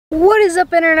What is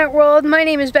up, internet world? My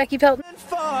name is BeckyP. If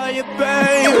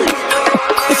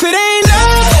it ain't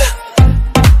love,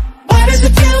 why does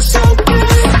it feel so good?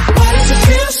 Why does it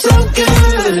feel so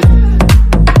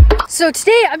good? So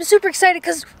today I'm super excited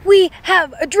because we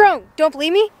have a drone. Don't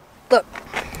believe me? Look.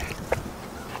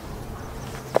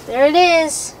 There it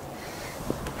is.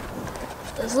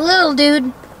 This little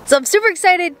dude. So I'm super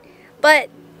excited, but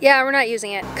yeah, we're not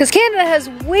using it. Because Canada has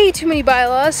way too many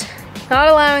bylaws not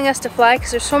allowing us to fly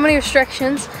because there's so many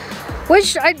restrictions,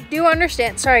 which I do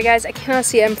understand. Sorry guys, I cannot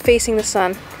see. I'm facing the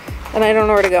sun and I don't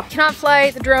know where to go. Cannot fly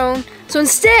the drone. So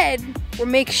instead, we're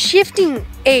makeshifting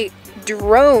a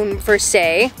drone per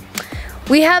se.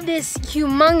 We have this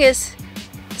humongous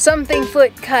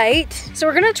something-foot kite. So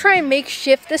we're gonna try and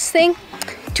makeshift this thing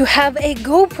to have a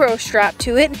GoPro strap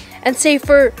to it and say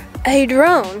for a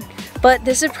drone. But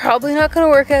this is probably not gonna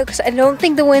work out because I don't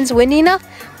think the wind's windy enough.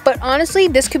 But honestly,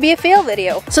 this could be a fail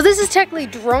video. So this is technically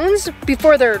drones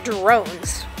before they're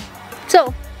drones.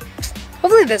 So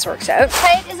hopefully this works out.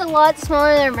 Kite is a lot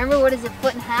smaller than, remember, what is it,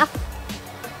 1.5 feet?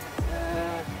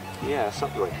 Yeah,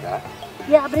 something like that.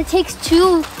 Yeah, but it takes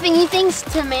two thingy things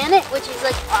to man it, which is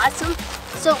like awesome.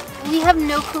 So we have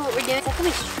no clue what we're doing. Is that gonna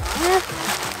be strong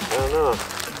enough? I don't know.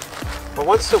 But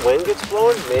once the wind gets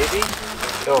blowing, maybe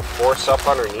it'll force up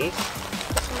underneath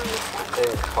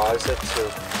and cause it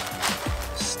to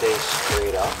stay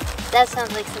straight up. That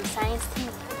sounds like some science to me.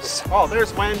 Oh,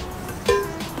 there's wind.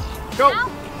 Go. Ow.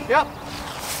 Yep.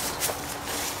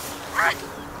 Ah.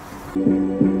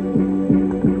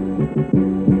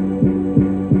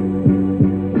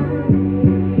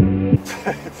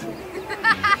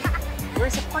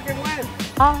 Where's the fucking wind?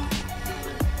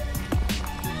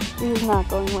 This is not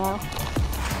going well.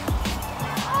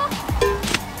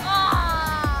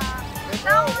 That was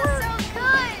so good!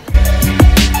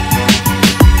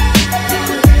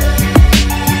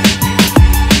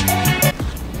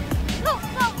 Go,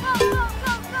 go, go, go,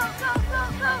 go, go, go, go,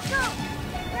 go, go!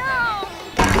 No!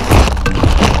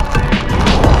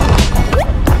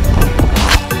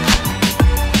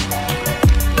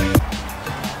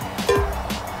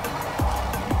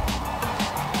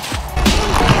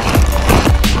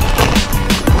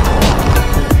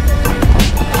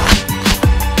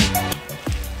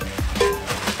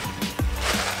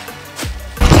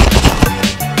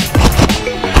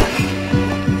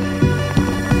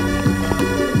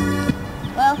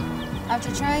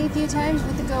 After trying a few times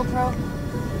with the GoPro,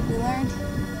 we learned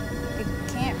it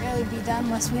can't really be done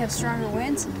unless we have stronger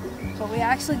winds, but we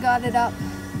actually got it up.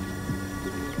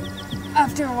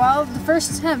 After a while, the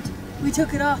first attempt, we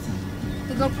took it off,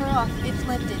 the GoPro off, it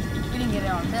flipped it. We didn't get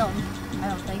it on film, I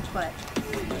don't think, but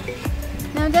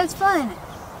now that's fun.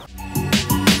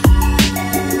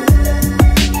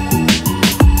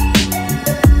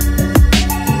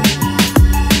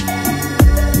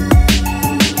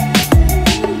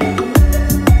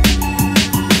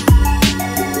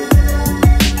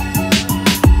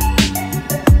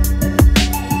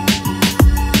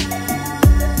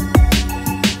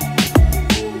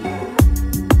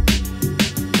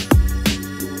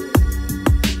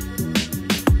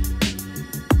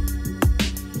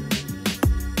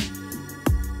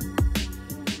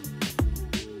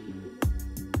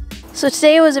 So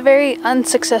today was a very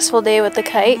unsuccessful day with the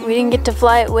kite. We didn't get to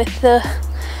fly it with the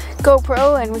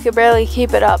GoPro and we could barely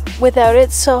keep it up without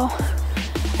it. So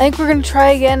I think we're gonna try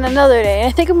again another day.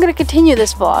 I think I'm gonna continue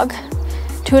this vlog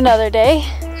to another day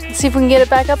and see if we can get it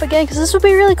back up again, because this would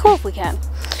be really cool if we can.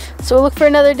 So we'll look for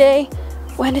another day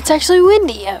when it's actually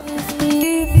windy out.